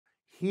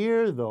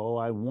Here, though,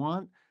 I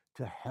want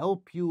to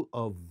help you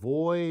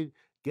avoid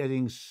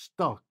getting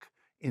stuck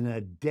in a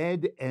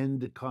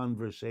dead-end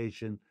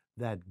conversation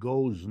that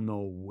goes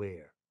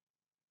nowhere.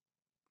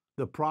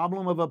 The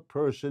problem of a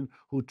person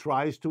who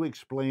tries to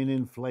explain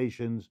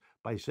inflations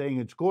by saying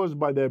it's caused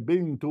by there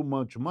being too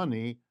much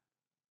money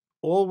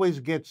always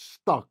gets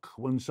stuck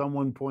when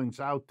someone points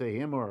out to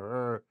him or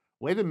her,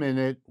 wait a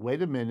minute,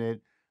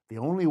 the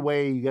only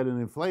way you get an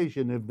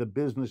inflation if the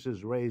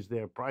businesses raise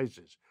their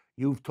prices.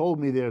 You've told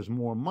me there's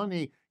more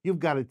money, you've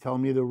got to tell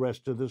me the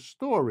rest of the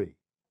story.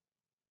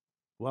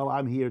 Well,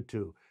 I'm here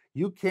too.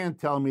 You can't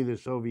tell me the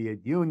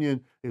Soviet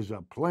Union is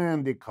a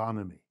planned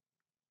economy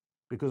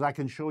because I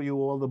can show you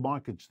all the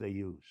markets they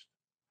used.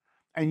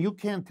 And you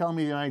can't tell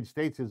me the United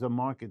States is a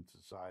market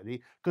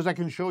society because I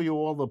can show you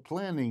all the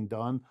planning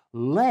done,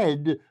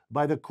 led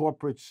by the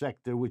corporate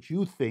sector, which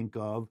you think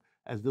of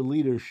as the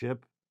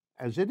leadership,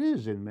 as it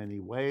is in many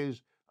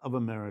ways, of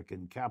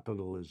American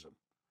capitalism.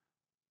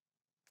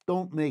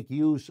 Don't make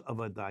use of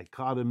a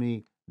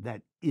dichotomy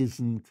that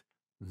isn't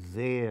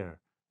there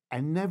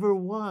and never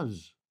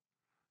was.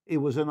 It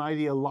was an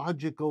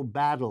ideological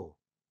battle.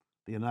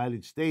 The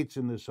United States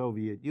and the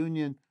Soviet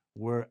Union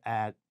were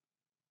at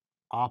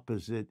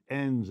opposite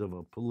ends of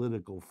a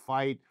political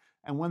fight.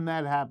 And when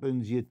that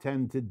happens, you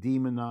tend to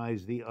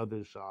demonize the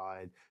other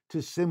side,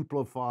 to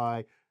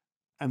simplify,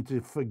 and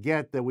to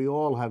forget that we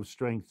all have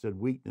strengths and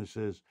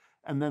weaknesses,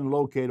 and then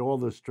locate all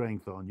the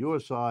strength on your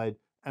side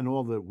and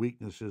all the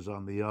weaknesses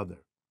on the other.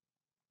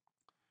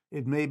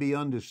 It may be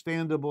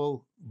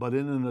understandable, but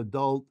in an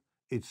adult,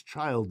 it's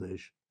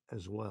childish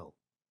as well.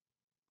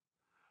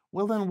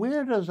 Well, then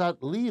where does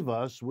that leave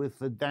us with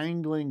the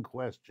dangling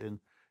question,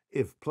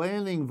 if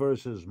planning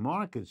versus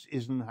markets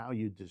isn't how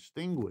you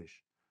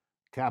distinguish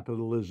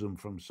capitalism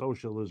from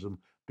socialism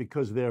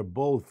because they're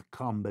both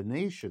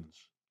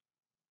combinations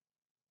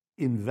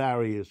in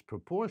various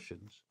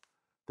proportions,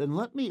 then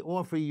let me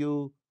offer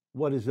you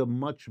what is a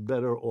much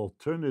better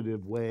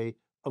alternative way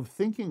of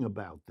thinking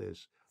about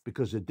this,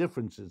 because the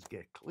differences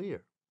get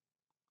clear.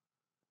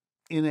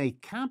 In a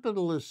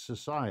capitalist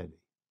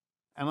society,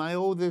 and I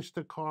owe this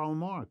to Karl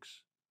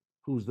Marx,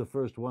 who's the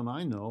first one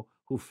I know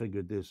who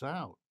figured this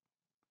out.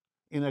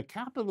 In a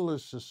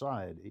capitalist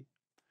society,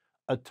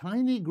 a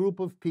tiny group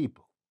of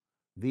people,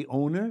 the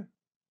owner,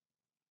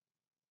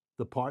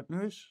 the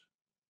partners,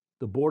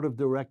 the board of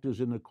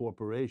directors in the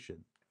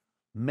corporation,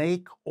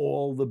 make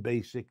all the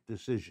basic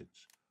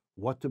decisions: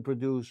 what to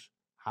produce,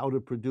 how to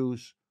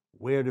produce,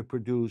 where to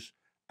produce,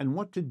 and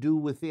what to do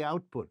with the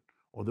output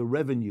or the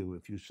revenue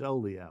if you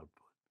sell the output.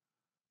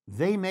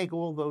 They make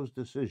all those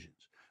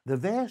decisions. The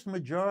vast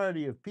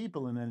majority of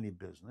people in any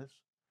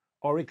business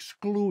are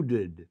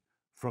excluded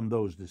from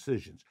those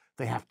decisions.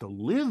 They have to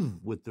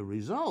live with the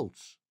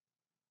results,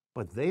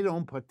 but they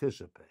don't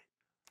participate.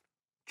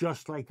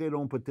 Just like they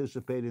don't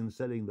participate in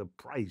setting the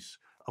price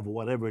of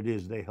whatever it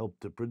is they help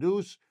to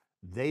produce,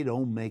 they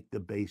don't make the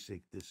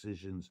basic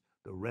decisions,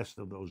 the rest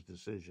of those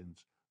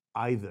decisions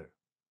either.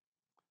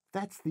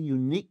 That's the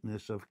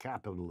uniqueness of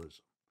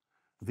capitalism.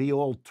 The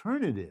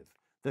alternative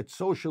that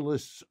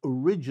socialists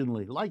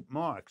originally, like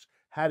Marx,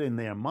 had in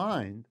their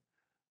mind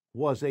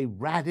was a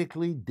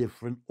radically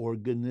different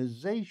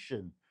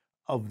organization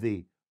of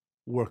the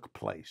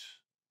workplace,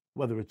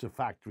 whether it's a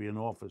factory, an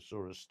office,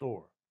 or a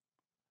store.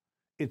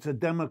 It's a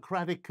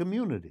democratic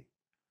community.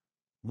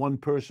 One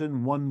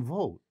person, one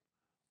vote.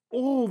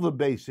 All the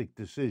basic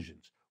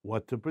decisions: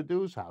 what to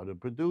produce, how to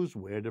produce,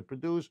 where to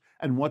produce,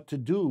 and what to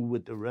do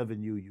with the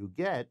revenue you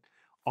get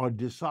are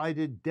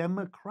decided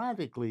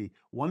democratically,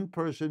 one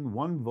person,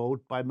 one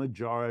vote by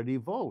majority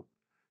vote.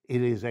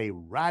 It is a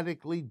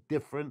radically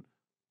different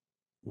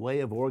way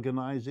of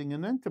organizing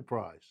an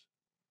enterprise.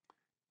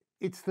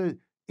 It's the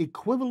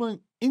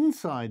equivalent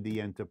inside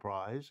the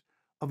enterprise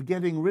of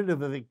getting rid of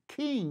the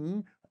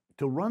king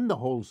to run the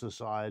whole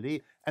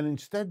society and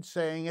instead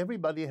saying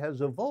everybody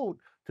has a vote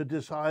to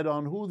decide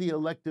on who the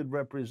elected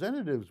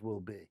representatives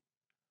will be.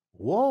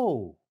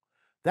 Whoa!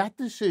 That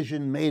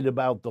decision made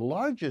about the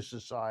larger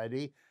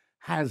society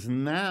has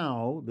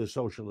now, the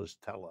socialists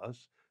tell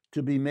us,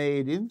 to be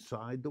made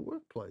inside the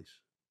workplace.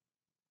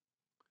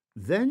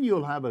 Then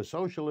you'll have a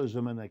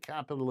socialism and a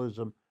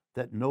capitalism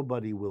that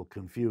nobody will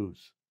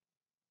confuse.